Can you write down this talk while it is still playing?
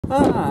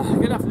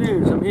Good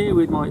afternoon. So I'm here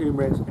with my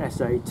Umarex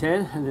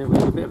SA10 and then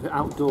we're a bit of an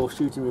outdoor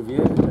shooting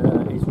review.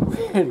 It's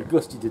really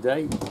gusty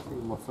today.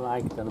 My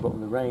flag down the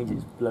bottom of the range,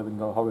 it's blowing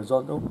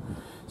horizontal.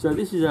 So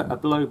this is a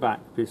blowback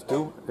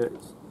pistol. There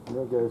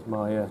goes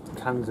my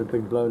cans have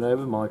been blown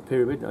over, my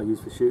pyramid I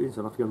use for shooting,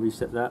 so I'll have to go and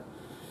reset that.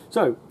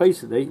 So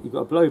basically you've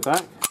got a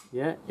blowback,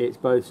 yeah, it's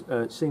both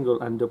single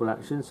and double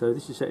action. So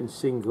this is set in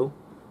single,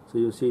 so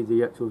you'll see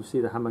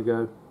the hammer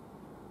go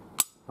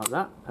like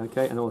that,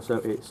 okay, and also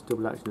it's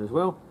double action as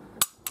well.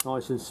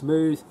 Nice and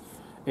smooth.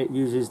 It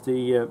uses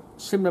the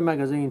similar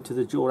magazine to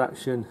the dual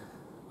action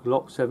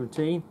Glock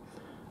 17,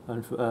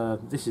 and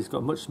this has got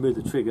a much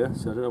smoother trigger,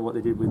 so I don't know what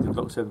they did with the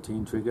Glock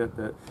 17 trigger,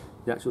 but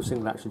the actual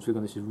single action trigger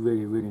on this is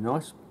really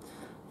nice,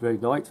 very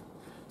light.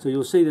 So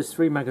you'll see there's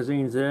 3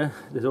 magazines there.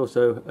 There's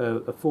also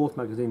a 4th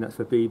magazine that's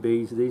for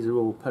BBs. These are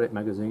all pellet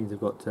magazines. They've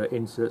got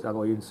inserts,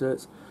 alloy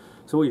inserts.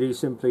 So all you do is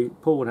simply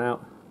pull one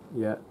out,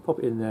 yeah, pop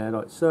it in there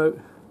like so.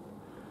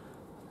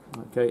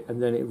 Okay,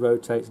 and then it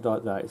rotates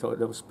like that. It's got a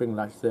little spring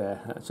latch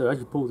there. So as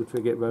you pull the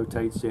trigger, it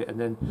rotates it, and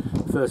then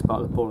the first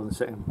part of the pull and the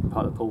second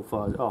part of the pull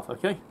fires it off.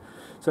 Okay,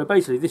 so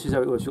basically this is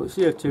how it works. You've got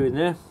CO2 in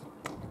there,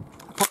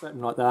 pop that in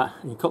like that,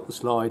 and you cock the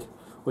slide,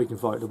 or you can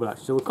fire it double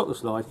action. So we'll cock the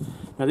slide.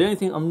 Now the only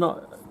thing I'm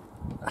not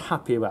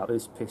happy about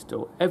this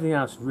pistol, everything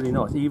else is really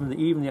nice. Even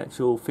the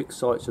actual fixed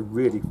sights are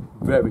really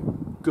very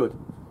good.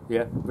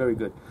 Yeah, very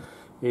good.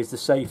 Is the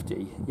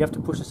safety. You have to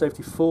push the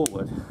safety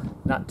forward. And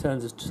that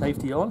turns the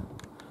safety on.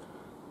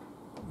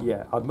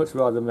 Yeah, I'd much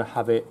rather than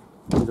have it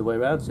the other way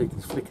around, so you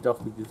can flick it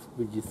off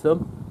with your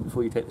thumb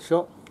before you take the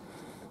shot.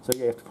 So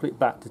yeah, you have to put it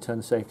back to turn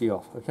the safety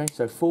off. Okay,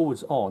 so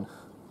forwards on,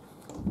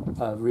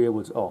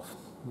 rearwards off.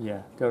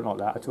 Yeah, don't like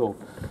that at all.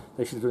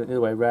 They should have done it the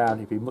other way around.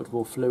 It'd be much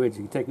more fluid.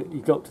 You take it, you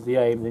go up to the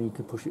aim, and then you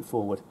can push it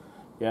forward.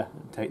 Yeah,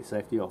 and take the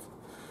safety off.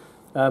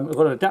 I've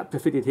got an adapter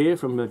fitted here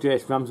from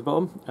JS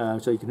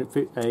Ramsbottom, so you can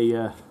fit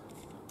a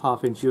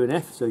 1/2"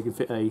 UNF, so you can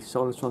fit a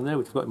silencer on there,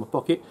 which I've got in my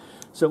pocket.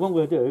 So what I'm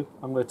going to do,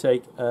 I'm going to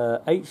take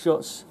 8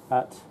 shots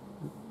at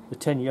the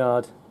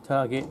 10-yard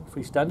target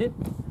freestanding.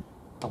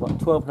 I've got a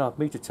 12.5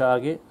 metre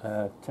target,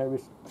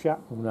 terrorist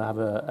chap. I'm going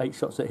to have 8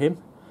 shots at him,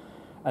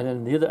 and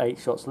then the other 8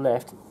 shots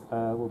left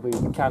will be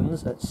the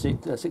cans at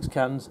 6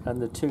 cans,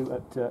 and the 2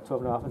 at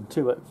 12.5 and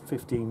 2 at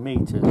 15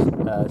 metres.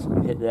 So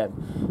we hit them.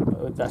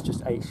 That's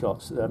just 8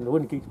 shots. The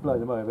wind keeps blowing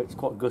them over. It's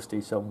quite gusty,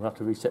 so I'm going to have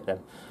to reset them.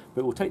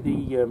 But we'll take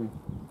the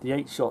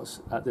 8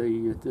 shots at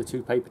the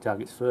 2 paper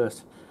targets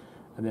first,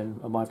 and then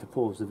I might have to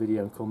pause the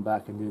video and come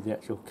back and do the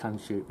actual can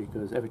shoot,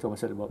 because every time I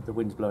set them up the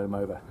wind's blowing them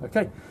over.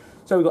 Okay,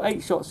 so we've got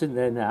 8 shots in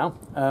there now.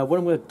 What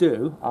I'm going to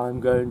do, I'm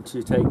going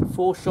to take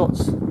 4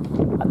 shots at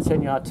the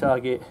 10-yard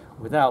target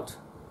without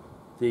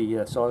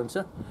the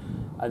silencer,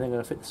 and then I'm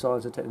going to fit the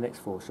silencer and take the next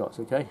 4 shots,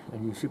 okay?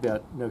 And you should be able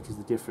to notice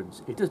the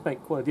difference. It does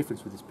make quite a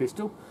difference with this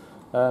pistol.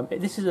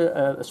 This is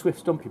a Swift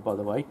Stumpy, by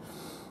the way.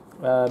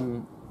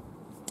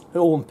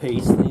 All one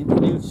piece. The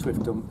new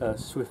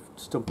Swift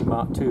Stumpy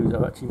Mark IIs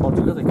are actually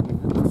modular. They come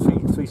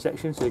in 3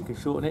 sections, so you can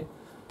shorten it.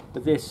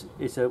 But this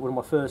is one of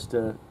my first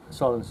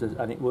silencers,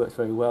 and it works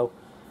very well.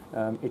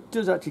 It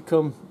does actually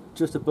come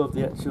just above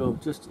the actual,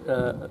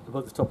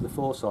 above the top of the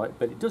foresight,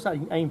 but it does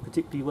aim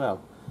particularly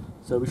well.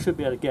 So we should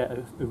be able to get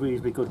a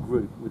reasonably good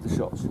group with the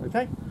shots.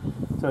 Okay,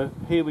 so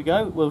here we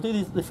go. We'll do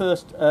the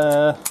first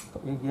slide.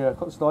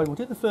 We'll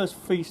do the first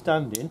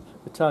freestanding,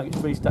 the target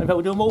freestanding. In fact,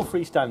 we'll do them all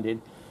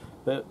freestanding,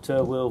 but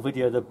we'll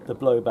video the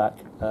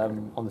blowback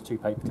on the 2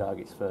 paper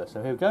targets first.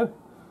 So here we go.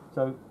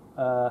 So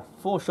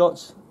 4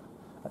 shots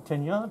at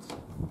 10 yards. So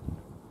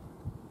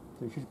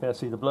you should be able to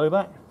see the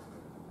blowback.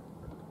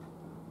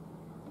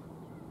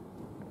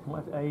 I might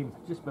have to aim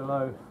just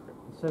below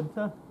the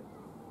centre.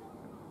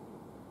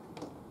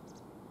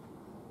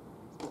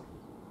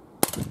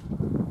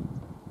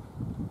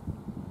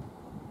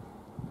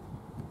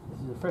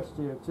 This is a fresh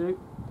CO2.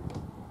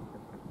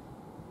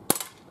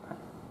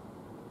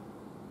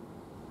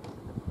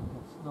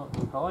 It's not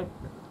too high.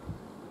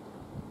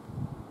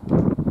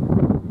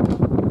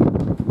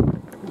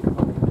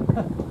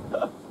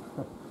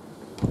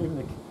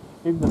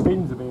 even the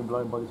bins are being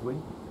blown by this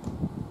wind.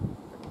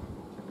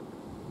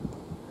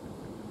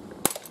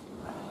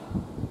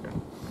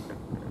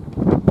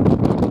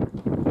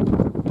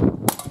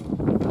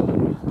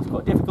 It's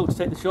quite difficult to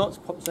take the shots,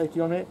 pop the safety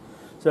on it.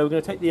 So we're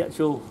going to take the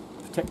actual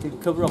protective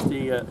cover off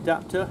the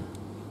adapter,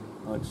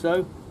 like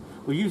so.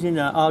 We're using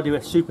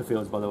RWS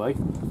Superfields, by the way.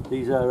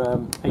 These are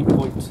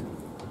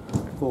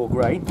 8.4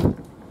 grain.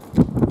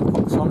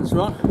 Pop the silencer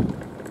on,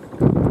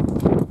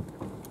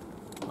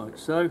 like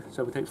so.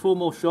 So we take 4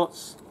 more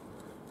shots,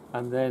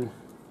 and then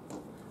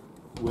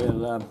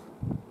we'll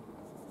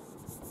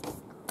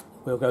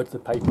go to the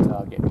paper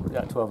target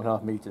at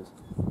 12.5 metres.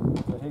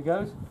 So here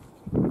goes.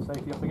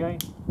 Safety up again.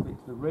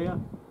 Flick to the rear.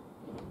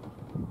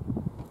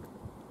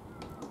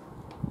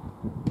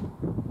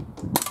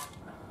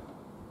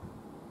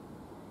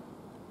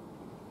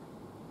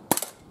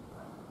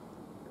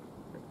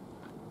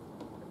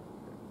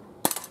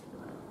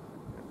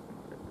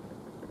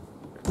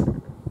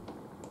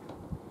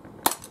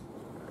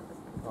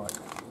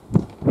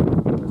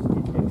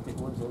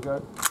 go.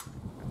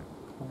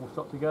 One more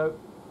shot to go.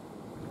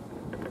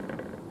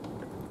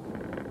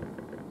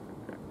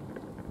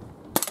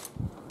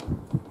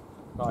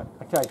 Right,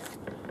 okay.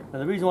 Now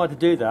the reason why I had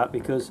to do that,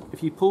 because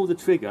if you pull the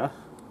trigger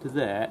to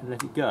there and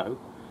let it go,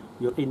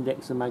 you'll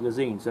index the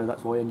magazine, so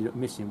that's why I ended up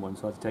missing one,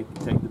 so I had to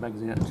take the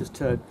magazine out and just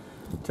turn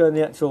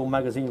the actual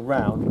magazine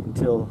round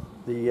until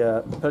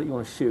the pellet you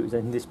want to shoot is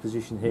in this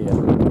position here,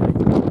 okay?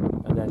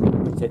 And then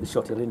when you take the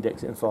shot, it'll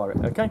index it and fire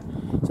it, okay?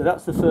 So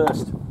that's the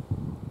first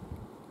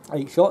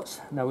 8 shots.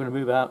 Now we're going to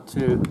move out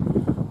to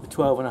the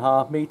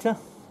 12.5 metre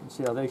and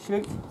see how they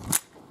shoot.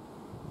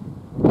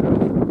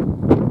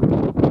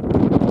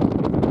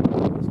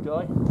 This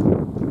guy,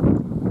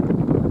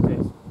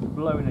 it's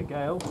blowing a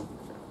gale.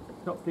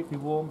 It's not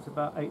particularly warm, it's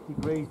about 8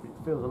 degrees, but it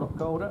feels a lot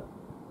colder.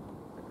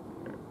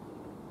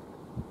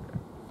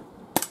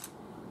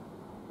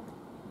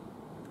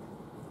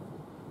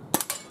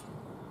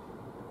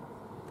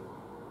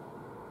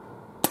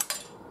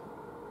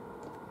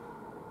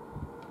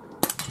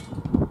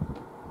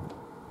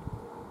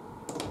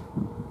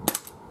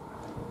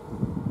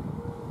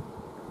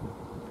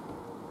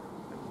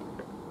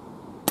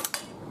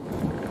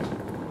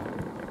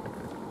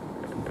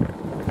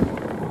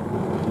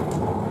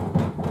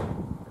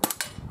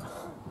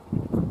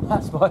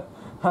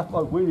 That's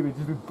my wheelie bin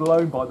just been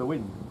blown by the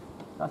wind.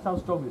 That's how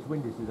strong this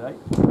wind is today.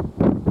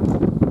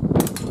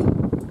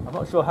 I'm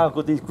not sure how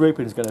good these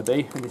groupings are going to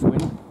be in this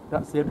wind.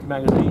 That's the empty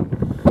magazine.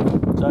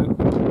 So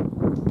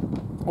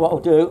what I'll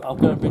do, I'll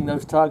go and bring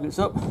those targets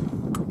up.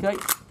 Okay,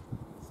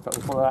 start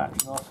to follow that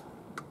action off.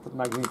 Put the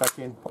magazine back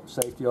in, pop the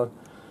safety on,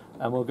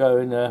 and we'll go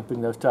and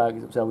bring those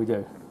targets up. So how we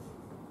do.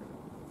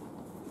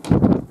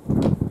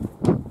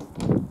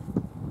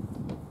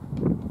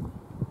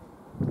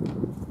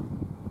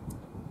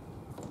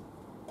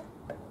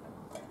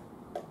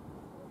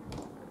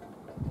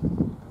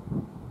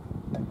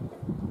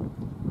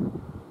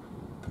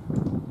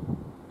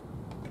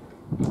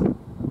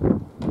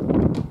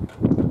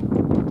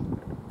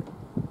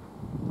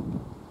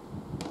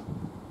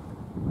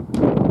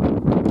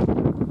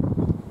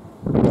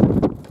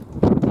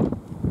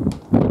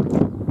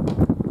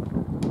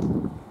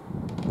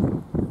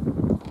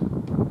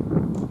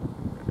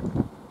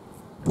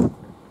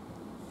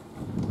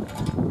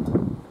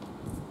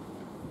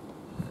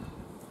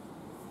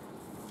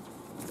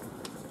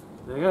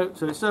 There you go.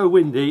 So it's so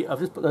windy, I've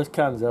just put those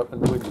cans up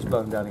and the wind just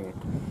blowing down again.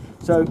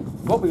 So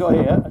what we got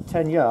here at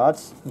 10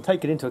 yards, and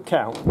taking into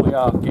account we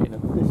are getting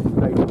this is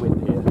major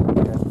wind here.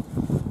 Yeah.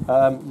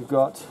 You've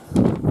got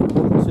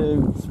 1,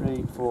 2,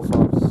 3, 4,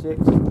 5, 6,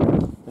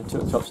 and 2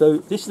 at the top. So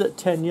this is at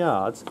 10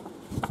 yards.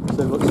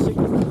 So we've got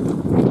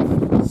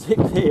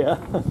 6 here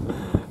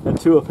and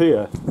 2 up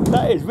here.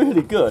 That is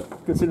really good,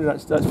 considering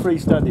that's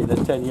freestanding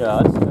at 10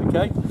 yards.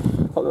 Okay,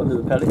 pop that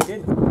under the pellet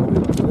in.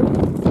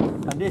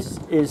 And this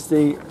is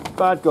the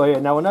bad guy here.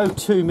 Now I know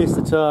 2 missed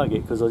the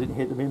target because I didn't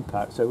hit them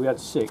impact, so we had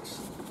 6.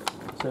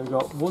 So we've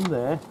got 1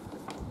 there,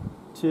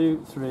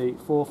 2, 3,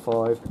 4, 5.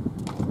 I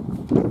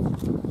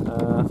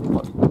think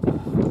I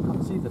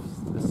can't see the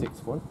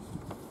 6th one.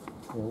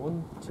 Yeah,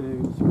 1,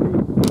 2,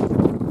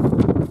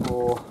 3,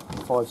 4,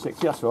 5,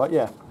 6. Yeah, that's right.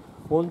 Yeah,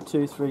 1,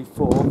 2, 3,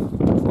 4,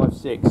 5,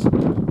 6,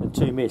 and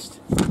 2 missed.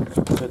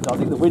 But I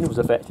think the wind was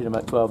affecting them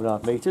at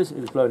 12.5 metres. It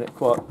was blowing it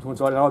quite to one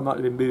side, and I might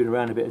have been moving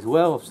around a bit as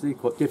well. Obviously,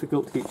 quite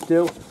difficult to keep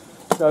still.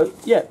 So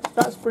yeah,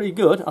 that's pretty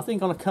good. I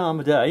think on a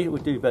calmer day it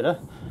would do better.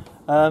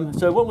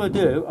 So what I'm going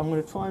to do, I'm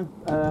going to try and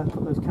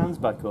put those cans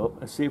back up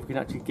and see if we can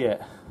actually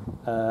get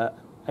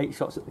 8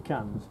 shots at the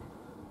cans.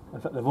 In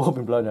fact, they've all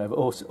been blown over,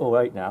 all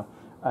 8 now,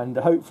 and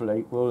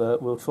hopefully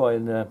we'll try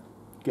and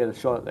get a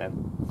shot at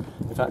them.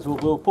 In fact,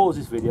 we'll pause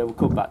this video, we'll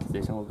come back to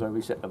this and we'll go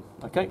reset them.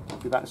 Okay,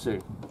 be back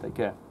soon. Take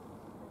care.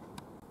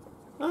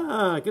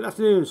 Good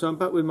afternoon. So I'm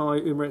back with my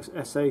Umarex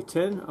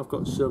SA10. I've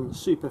got some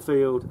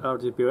Superfield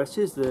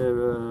RWS's.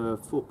 They're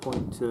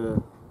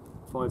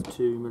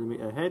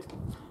 4.52mm head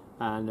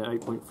and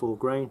 8.4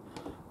 grain.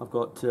 I've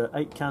got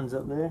 8 cans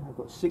up there. I've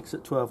got 6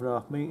 at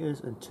 12.5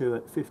 metres and 2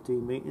 at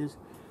 15 metres.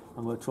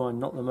 I'm going to try and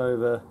knock them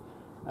over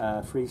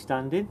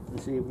freestanding and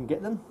see if we can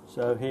get them.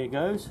 So here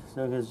goes.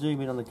 So I'm going to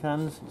zoom in on the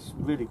cans. It's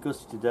really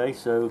gusty today,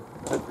 so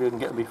hopefully we can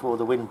get them before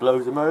the wind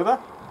blows them over.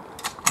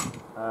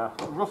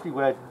 Roughly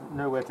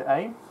know where to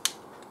aim.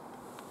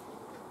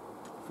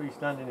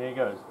 Freestanding, here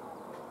goes.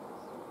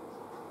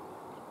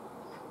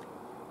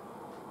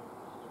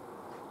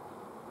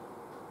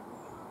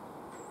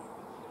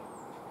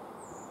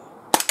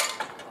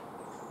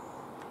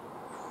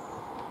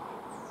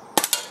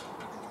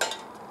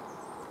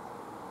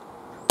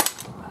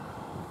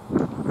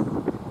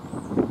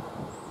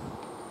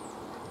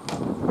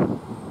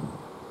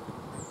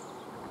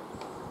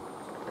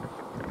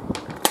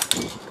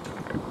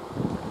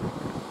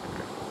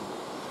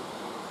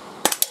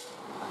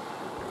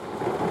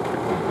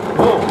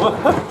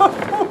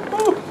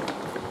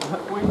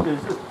 That wind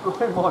is just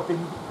blowing my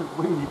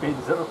wheelie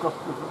bins across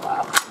the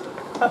map.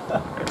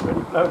 It's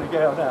really blowing a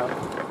gale now.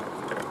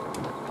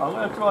 I'm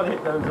going to try and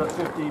hit those at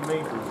 15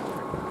 metres,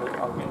 but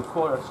I'm getting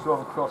quite a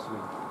strong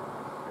crosswind.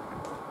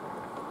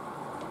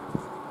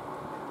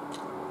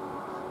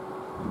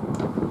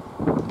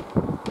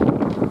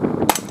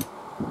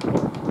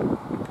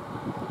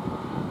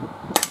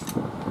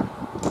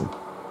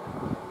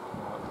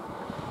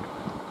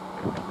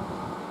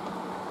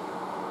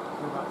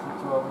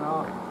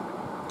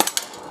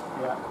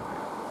 Yeah.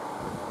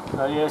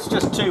 So yeah, it's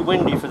just too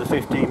windy for the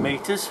 15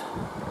 metres.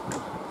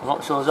 I'm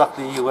not sure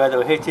exactly where they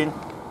were hitting.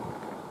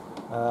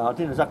 I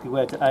didn't know exactly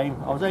where to aim.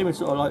 I was aiming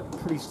sort of like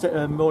pretty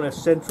more or less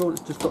central.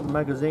 It's just got the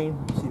magazine.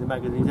 You see the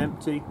magazine's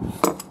empty.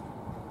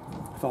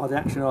 Fire the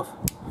action off.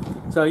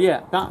 So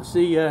yeah, that's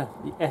the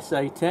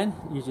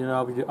SA10 using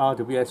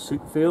RWS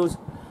Superfield.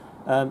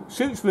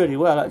 Shoots really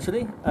well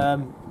actually.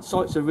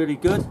 Sights are really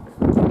good.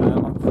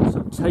 I've put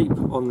some tape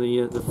on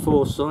the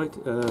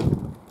foresight.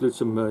 Glued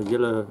some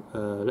yellow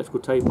electrical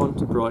tape on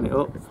to brighten it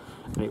up,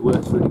 and it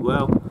works really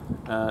well.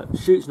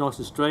 Shoots nice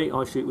and straight.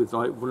 I shoot with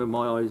like one of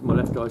my eyes, my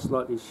left eye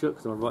slightly shut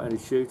because I'm a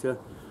right-handed shooter,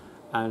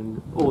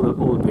 and all the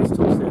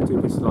pistols there, 2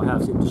 pistols I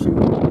have, seem to shoot.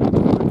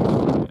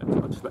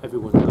 Just about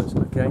everyone does.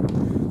 Okay,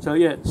 so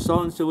yeah,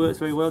 silencer works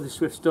very well. The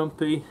Swift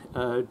Stumpy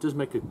does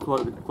make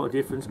quite a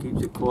difference.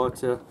 Keeps it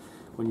quieter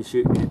when you're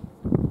shooting it.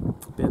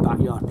 A bit of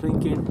backyard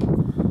plinking.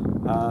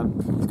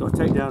 It's got a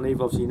takedown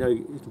lever. Obviously, you know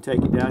you can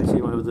take it down. You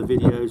see my other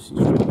videos.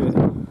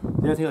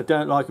 The only thing I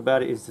don't like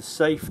about it is the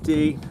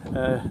safety.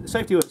 The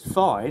safety works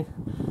fine,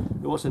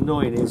 but what's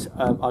annoying is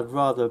I'd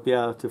rather be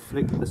able to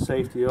flick the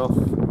safety off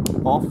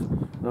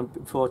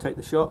before I take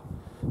the shot.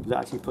 That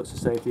actually puts the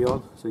safety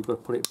on, so you've got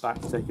to pull it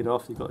back to take it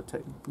off. You've got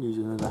to use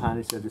another hand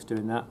instead of just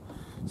doing that.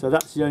 So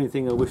that's the only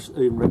thing I wish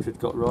Umarex had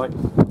got right.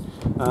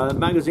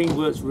 Magazine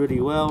works really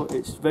well.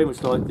 It's very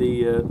much like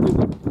the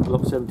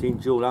Glock 17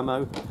 dual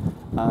ammo.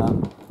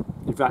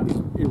 In fact,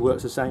 it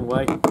works the same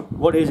way.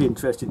 What is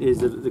interesting is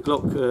that the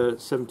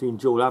Glock 17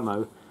 dual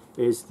ammo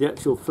is the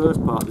actual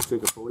first part of the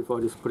trigger pull. If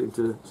I just put it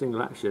into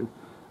single action,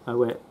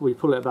 where we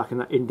pull it back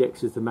and that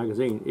indexes the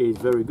magazine, is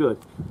very good.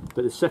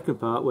 But the second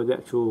part, where the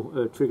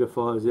actual trigger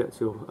fires the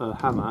actual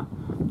hammer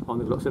on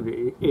the Glock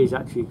 17, is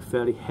actually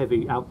fairly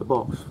heavy out the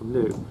box from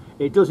new.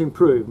 It does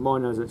improve.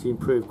 Mine has actually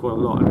improved quite a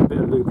lot, and a bit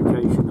of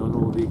lubrication on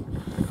all the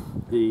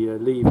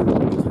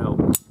levers does help.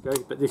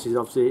 Okay, but this is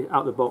obviously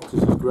out the box.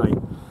 This is great.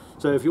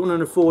 So if you want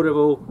an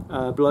affordable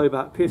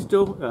blowback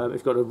pistol,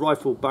 it's got a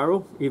rifle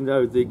barrel. Even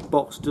though the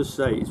box does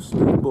say it's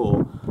smooth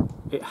bore,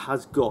 it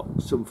has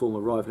got some form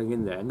of rifling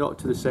in there. Not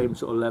to the same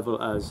sort of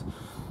level as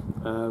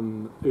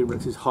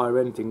Umarex's higher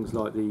end things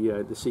like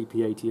the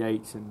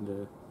CP88s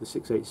and the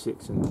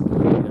 686 and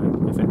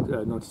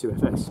 92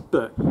 FS,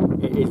 but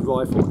it is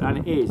rifled and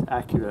it is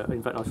accurate.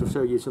 In fact, I shall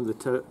show you some of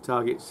the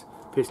targets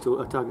I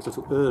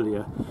took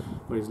earlier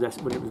when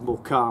it was more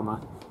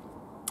calmer,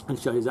 and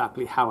show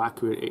exactly how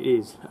accurate it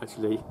is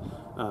actually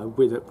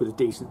with a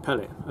decent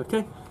pellet.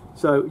 Okay,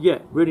 so yeah,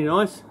 really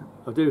nice.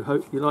 I do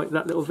hope you like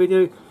that little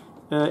video.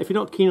 If you're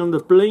not keen on the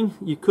bling,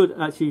 you could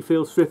actually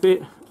field strip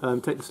it,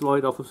 take the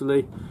slide off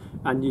obviously,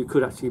 and you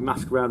could actually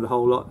mask around the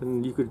whole lot,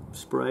 and you could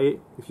spray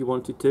it if you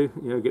wanted to,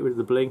 you know, get rid of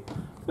the bling.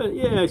 But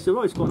yeah, it's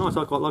quite nice.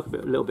 I quite like a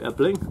little bit of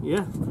bling.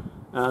 Yeah,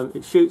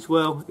 it shoots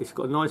well. It's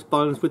got a nice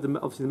balance with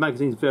obviously the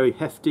magazine's very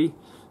hefty,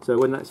 so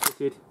when that's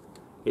fitted,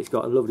 it's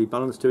got a lovely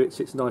balance to it.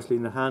 Sits nicely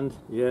in the hand.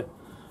 Yeah,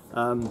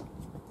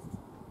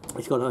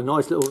 it's got a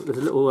nice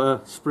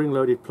little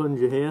spring-loaded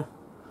plunger here.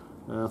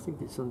 I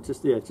think it's on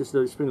just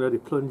those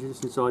spring-loaded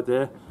plungers inside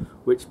there,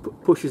 which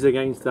pushes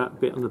against that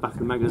bit on the back of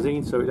the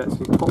magazine, so it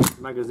actually pops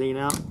the magazine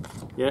out.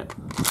 Yeah.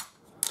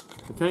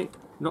 Okay.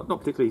 Not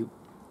particularly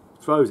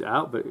throws it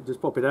out, but it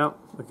just pop it out.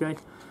 Okay.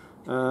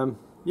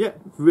 Yeah,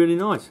 really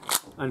nice.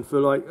 And for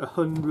like about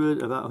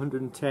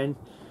 110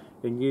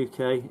 in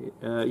UK,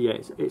 yeah,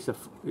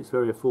 it's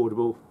very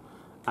affordable.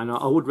 And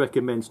I would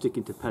recommend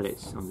sticking to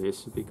pellets on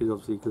this, because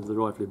obviously because of the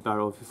rifling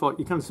barrel.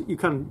 You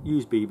can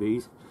use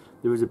BBs.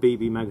 There is a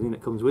BB magazine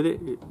that comes with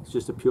it. It's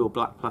just a pure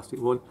black plastic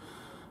one.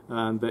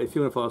 But if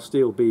you want to fire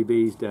steel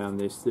BBs down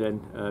this,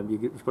 then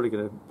you're probably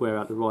going to wear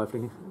out the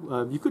rifling.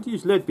 You could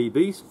use lead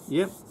BBs.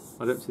 Yeah,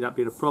 I don't see that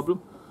being a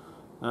problem.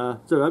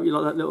 So I hope you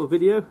like that little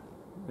video.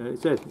 It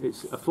said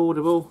it's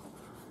affordable,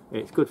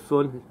 it's good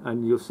fun,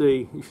 and you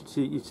see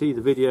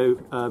the video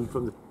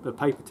from the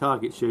paper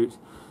target shoots.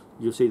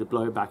 You'll see the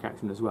blowback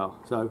action as well.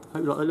 So hope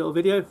you like that little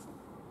video.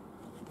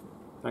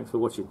 Thanks for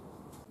watching.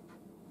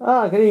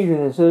 Good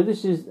evening. So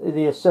this is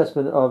the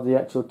assessment of the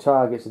actual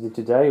targets I did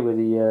today with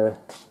the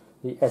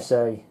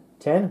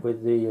SA10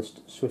 with the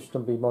Swift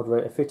Stumpy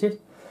moderator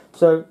fitted.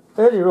 So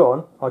earlier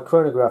on, I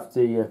chronographed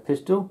the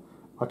pistol.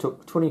 I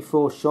took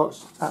 24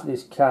 shots at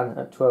this can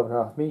at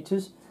 12.5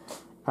 meters,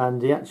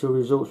 and the actual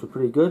results were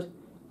pretty good.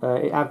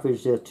 It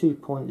averaged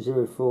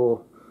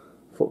 2.04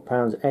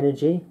 foot-pounds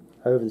energy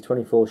over the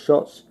 24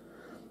 shots,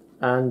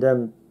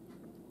 and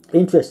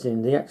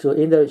interesting,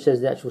 even though it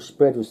says the actual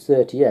spread was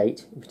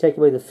 38, if you take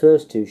away the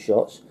first 2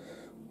 shots,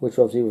 which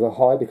obviously were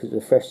high because of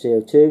the fresh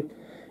CO2,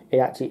 it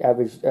actually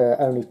averaged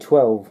only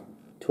 12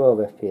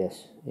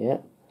 FPS, yeah,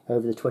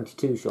 over the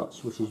 22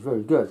 shots, which is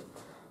very good.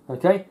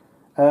 Okay,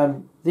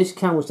 this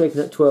can was taken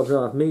at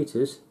 12.5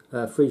 meters,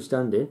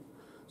 freestanding,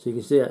 so you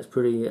can see that's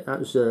pretty.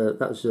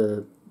 That's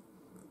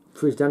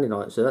freestanding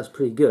light, so that's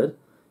pretty good.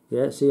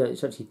 Yeah, see,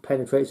 it's actually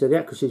penetrated, so the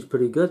accuracy is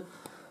pretty good.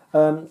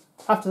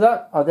 After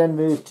that, I then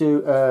moved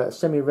to a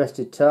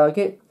semi-rested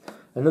target,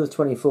 another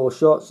 24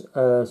 shots.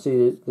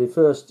 See, the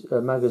first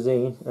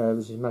magazine,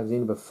 which is magazine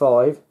number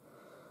 5,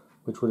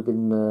 which would have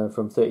been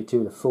from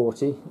 32 to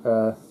 40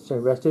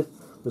 center rested.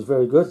 Was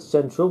very good.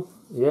 Central,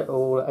 yeah,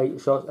 all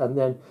 8 shots, and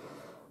then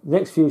the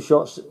next few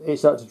shots it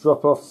started to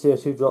drop off. The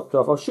CO2 dropped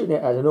off. I was shooting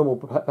it at a normal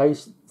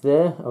pace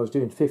there. I was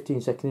doing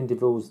 15-second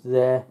intervals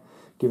there,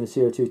 giving the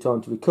CO2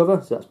 time to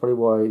recover. So that's probably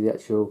why the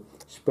actual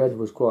spread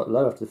was quite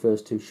low after the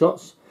first 2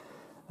 shots.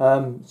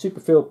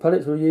 Superfield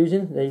pellets we're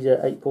using. These are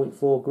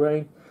 8.4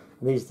 grain,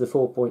 and these are the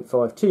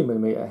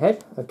 4.52mm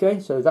head. Okay,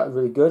 so that's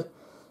really good.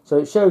 So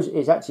it shows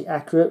it's actually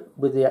accurate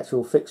with the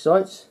actual fixed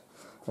sights.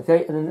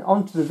 Okay, and then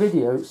onto the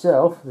video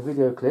itself, the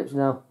video clips.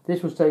 Now,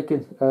 this was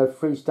taken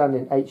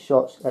freestanding 8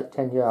 shots at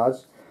 10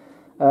 yards.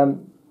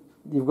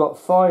 You've got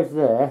 5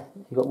 there,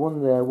 you've got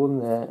 1 there, 1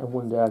 there, and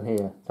 1 down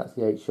here. That's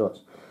the 8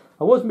 shots.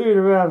 I was moving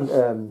around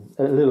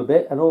a little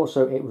bit, and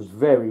also it was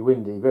very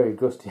windy, very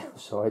gusty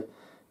outside.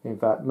 In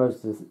fact,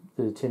 most of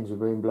the tins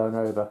were being blown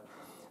over.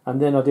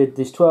 And then I did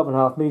this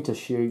 12.5 metre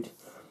shoot.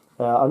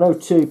 I know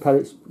 2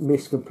 pellets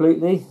missed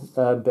completely,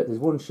 but there's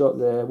 1 shot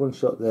there, 1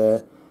 shot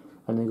there,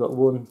 and then got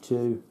 1,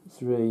 2,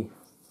 3,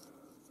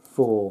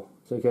 4.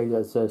 So okay,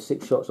 that's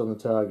 6 shots on the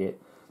target.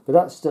 But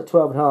that's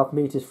 12.5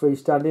 metres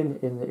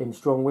freestanding in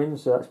strong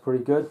winds, so that's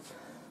pretty good.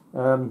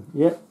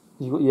 Yeah,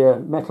 you've got your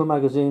metal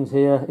magazines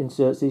here,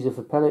 inserts. These are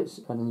for pellets,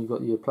 and then you've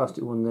got your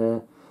plastic one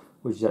there,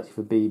 which is actually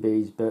for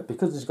BBs. But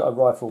because it's got a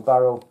rifle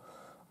barrel,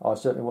 I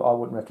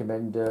wouldn't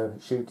recommend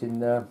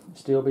shooting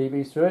steel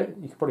BBs through it.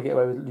 You could probably get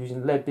away with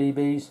using lead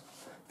BBs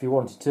if you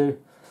wanted to.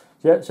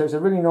 Yeah, so it's a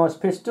really nice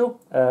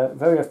pistol,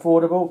 very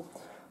affordable.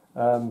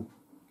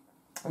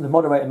 The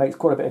moderator makes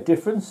quite a bit of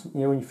difference,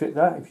 you know, when you fit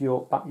that. If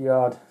you're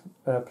backyard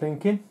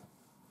plinking,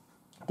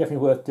 definitely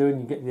worth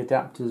doing. You get the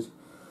adapters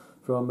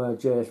from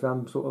JS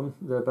Ram, sort of.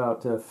 They're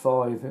about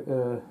 5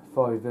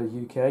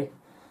 UK.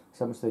 So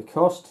how much they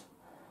cost.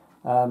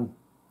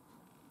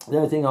 The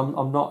only thing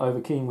I'm not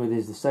over keen with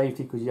is the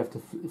safety, because you have to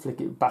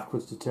flick it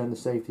backwards to turn the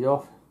safety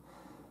off.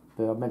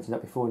 But I've mentioned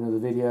that before in other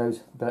videos.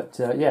 But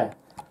yeah,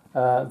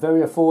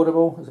 very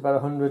affordable. It's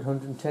about 100,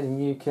 110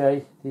 in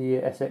UK,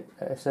 the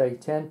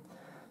SA10.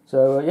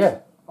 So yeah,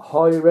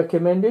 highly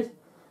recommended.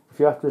 If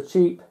you're after a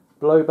cheap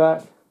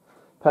blowback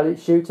pellet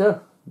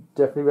shooter,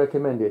 definitely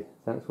recommended.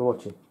 Thanks for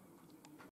watching.